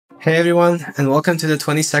Hey everyone, and welcome to the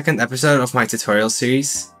 22nd episode of my tutorial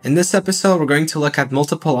series. In this episode, we're going to look at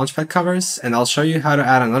multiple Launchpad covers, and I'll show you how to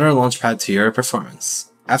add another Launchpad to your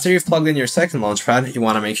performance. After you've plugged in your second Launchpad, you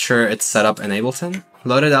want to make sure it's set up in Ableton.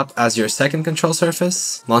 Load it up as your second control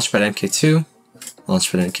surface, Launchpad MK2,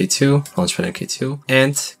 Launchpad MK2, Launchpad MK2,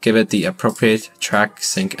 and give it the appropriate track,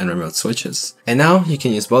 sync, and remote switches. And now you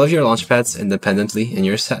can use both of your Launchpads independently in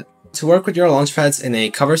your set. To work with your Launchpads in a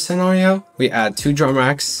cover scenario, we add two drum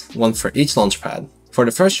racks, one for each Launchpad. For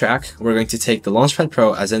the first track, we're going to take the Launchpad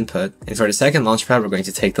Pro as input, and for the second Launchpad, we're going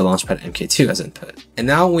to take the Launchpad MK2 as input. And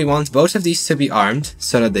now we want both of these to be armed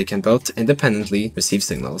so that they can both independently receive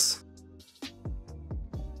signals.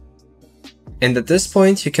 And at this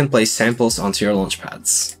point, you can place samples onto your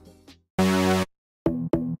Launchpads.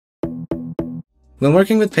 When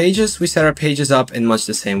working with pages, we set our pages up in much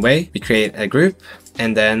the same way. We create a group,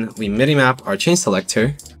 and then we MIDI map our chain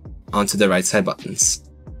selector onto the right side buttons.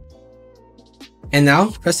 And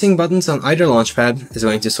now, pressing buttons on either Launchpad is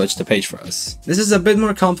going to switch the page for us. This is a bit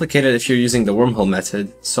more complicated if you're using the wormhole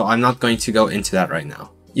method, so I'm not going to go into that right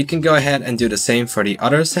now. You can go ahead and do the same for the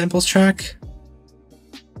other samples track.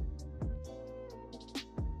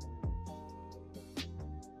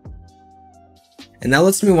 And now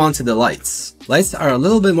let's move on to the lights. Lights are a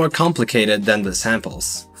little bit more complicated than the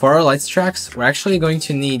samples. For our lights tracks, we're actually going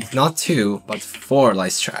to need not 2, but 4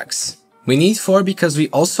 lights tracks. We need 4 because we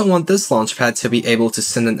also want this Launchpad to be able to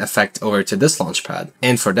send an effect over to this Launchpad,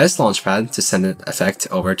 and for this Launchpad to send an effect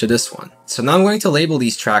over to this one. So now I'm going to label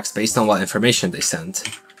these tracks based on what information they send.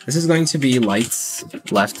 This is going to be lights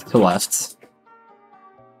left to left.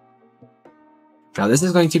 Now this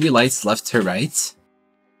is going to be lights left to right.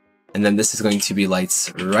 And then this is going to be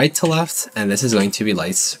lights right to left, and this is going to be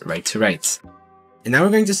lights right to right. And now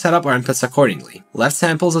we're going to set up our inputs accordingly. Left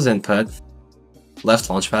samples as input, left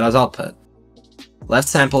Launchpad as output. Left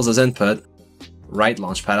samples as input, right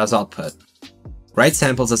Launchpad as output. Right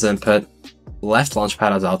samples as input, left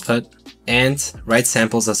Launchpad as output, and right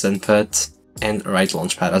samples as input, and right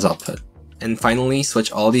Launchpad as output. And finally,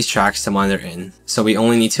 switch all these tracks to monitor in, so we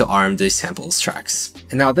only need to arm the samples tracks.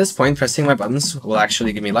 And now at this point, pressing my buttons will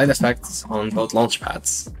actually give me light effects on both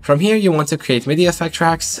Launchpads. From here, you want to create MIDI effect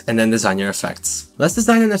tracks, and then design your effects. Let's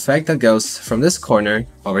design an effect that goes from this corner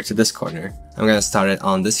over to this corner. I'm going to start it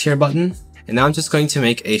on this here button, and now I'm just going to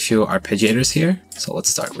make a few arpeggiators here. So let's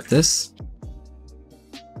start with this.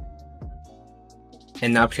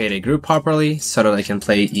 And now create a group properly, so that I can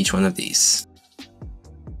play each one of these.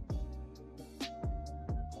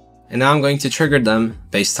 And now I'm going to trigger them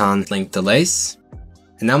based on link delays.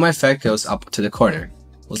 And now my effect goes up to the corner.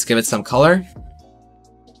 Let's give it some color.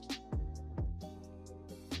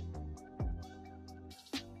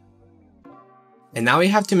 And now we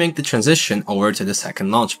have to make the transition over to the second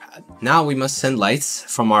Launchpad. Now we must send lights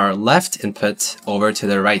from our left input over to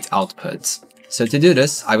the right output. So to do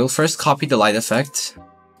this, I will first copy the light effect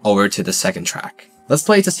over to the second track. Let's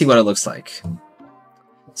play it to see what it looks like.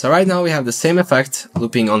 So right now we have the same effect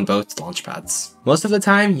looping on both Launchpads. Most of the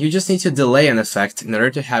time, you just need to delay an effect in order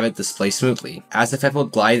to have it display smoothly, as if it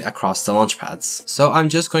would glide across the Launchpads. So I'm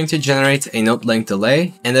just going to generate a note length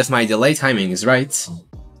delay, and if my delay timing is right,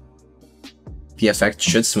 the effect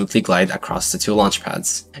should smoothly glide across the two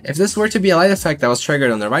Launchpads. If this were to be a light effect that was triggered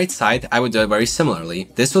on the right side, I would do it very similarly.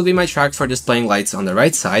 This will be my track for displaying lights on the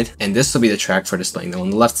right side, and this will be the track for displaying them on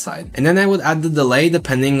the left side. And then I would add the delay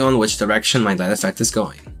depending on which direction my light effect is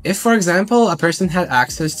going. If, for example, a person had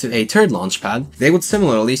access to a third Launchpad, they would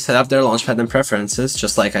similarly set up their Launchpad and preferences,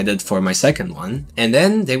 just like I did for my second one, and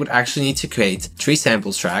then they would actually need to create 3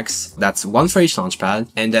 samples tracks, that's 1 for each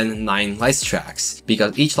Launchpad, and then 9 lights tracks,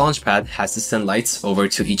 because each Launchpad has to send lights over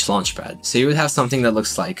to each Launchpad. So you would have something that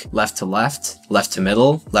looks like left to left, left to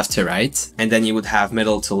middle, left to right, and then you would have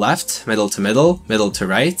middle to left, middle to middle, middle to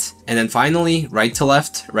right, and then finally right to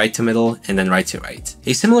left, right to middle, and then right to right.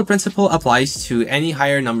 A similar principle applies to any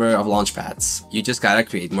higher number of Launchpads. You just gotta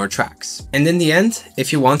create more tracks. And in the end,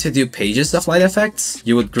 if you want to do pages of light effects,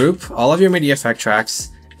 you would group all of your MIDI effect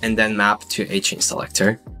tracks and then map to a chain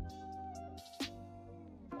selector.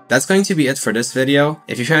 That's going to be it for this video.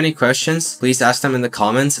 If you have any questions, please ask them in the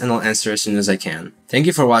comments and I'll answer as soon as I can. Thank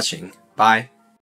you for watching. Bye.